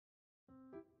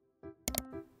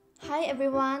Hi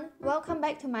everyone, welcome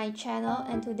back to my channel,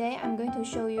 and today I'm going to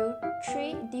show you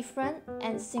 3 different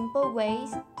and simple ways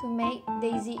to make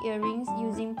daisy earrings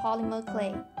using polymer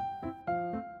clay.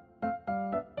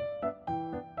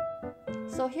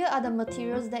 So here are the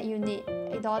materials that you need: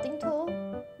 a dotting tool,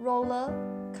 roller,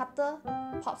 cutter,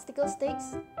 popsicle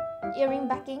sticks, earring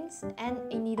backings, and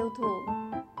a needle tool.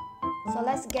 So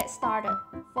let's get started.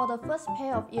 For the first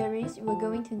pair of earrings, we're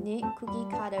going to need cookie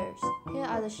cutters. Here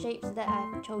are the shapes that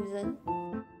I've chosen.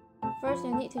 First,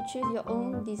 you need to choose your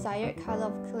own desired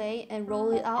color of clay and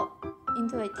roll it out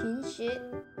into a thin sheet.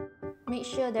 Make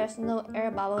sure there's no air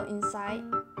bubble inside.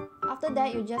 After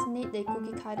that, you just need the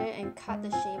cookie cutter and cut the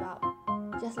shape out,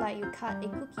 just like you cut a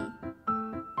cookie.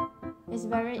 It's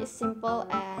very simple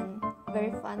and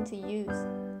very fun to use.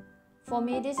 For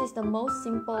me, this is the most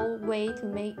simple way to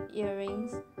make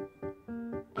earrings.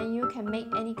 And you can make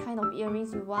any kind of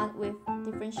earrings you want with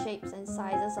different shapes and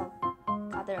sizes of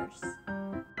cutters.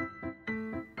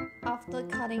 After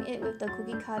cutting it with the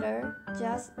cookie cutter,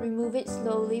 just remove it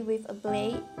slowly with a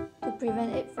blade to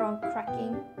prevent it from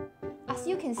cracking. As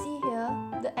you can see here,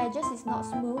 the edges is not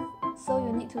smooth, so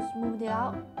you need to smooth it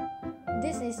out.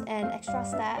 This is an extra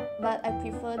step, but I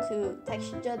prefer to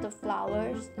texture the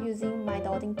flowers using my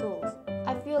dotting tools.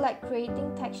 I feel like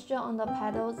creating texture on the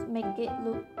petals make it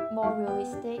look more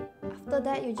realistic. After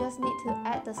that, you just need to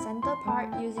add the center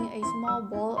part using a small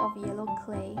ball of yellow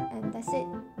clay, and that's it.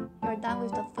 You're done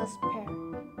with the first pair.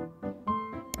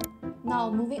 Now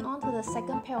moving on to the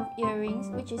second pair of earrings,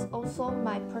 which is also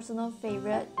my personal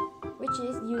favorite, which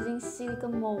is using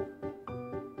silicone mold.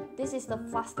 This is the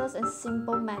fastest and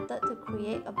simple method to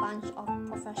create a bunch of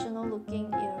professional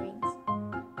looking earrings.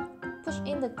 Push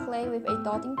in the clay with a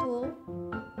dotting tool.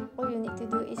 All you need to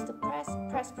do is to press.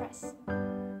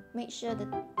 Make sure the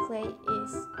clay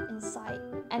is inside,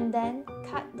 and then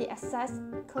cut the excess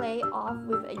clay off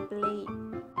with a blade.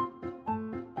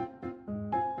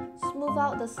 Smooth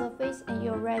out the surface and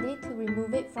you're ready to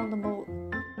remove it from the mold.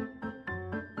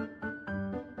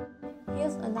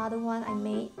 Here's another one I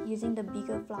made using the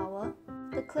bigger flower.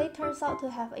 The clay turns out to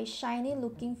have a shiny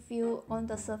looking feel on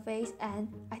the surface, and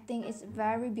I think it's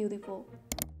very beautiful.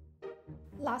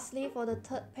 Lastly, for the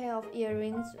third pair of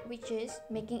earrings, which is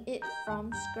making it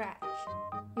from scratch.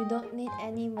 You don't need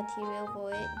any material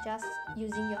for it, just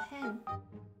using your hand.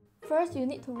 First, you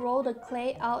need to roll the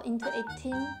clay out into a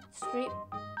thin strip.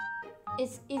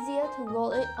 It's easier to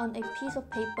roll it on a piece of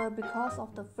paper because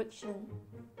of the friction.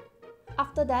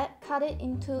 After that, cut it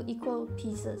into equal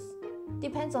pieces.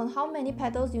 Depends on how many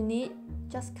petals you need,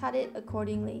 just cut it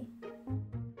accordingly.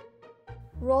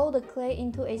 Roll the clay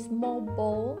into a small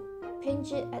bowl.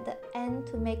 Pinch it at the end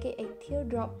to make it a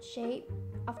teardrop shape.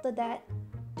 After that,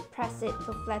 press it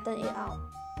to flatten it out.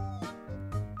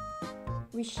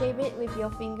 Reshape it with your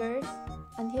fingers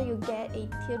until you get a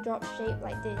teardrop shape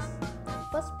like this.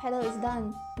 First petal is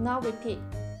done. Now repeat.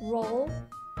 Roll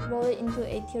it into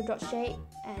a teardrop shape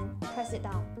and press it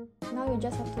down. Now you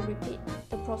just have to repeat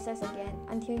the process again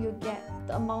until you get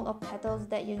the amount of petals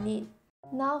that you need.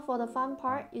 Now for the fun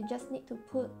part, you just need to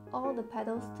put all the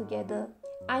petals together.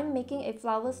 I'm making a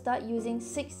flower stud using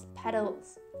 6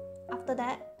 petals. After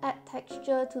that, add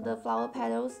texture to the flower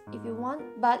petals if you want,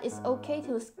 but it's okay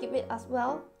to skip it as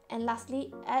well. And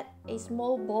lastly, add a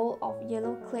small ball of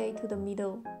yellow clay to the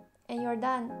middle. And you're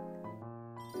done.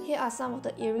 Here are some of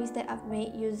the earrings that I've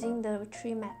made using the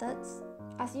 3 methods.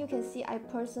 As you can see, I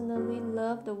personally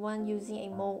love the one using a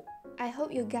mold. I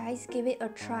hope you guys give it a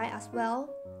try as well.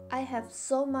 I have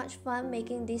so much fun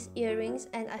making these earrings,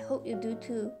 and I hope you do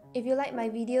too. If you like my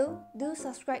video, do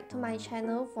subscribe to my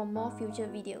channel for more future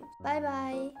videos. Bye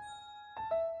bye!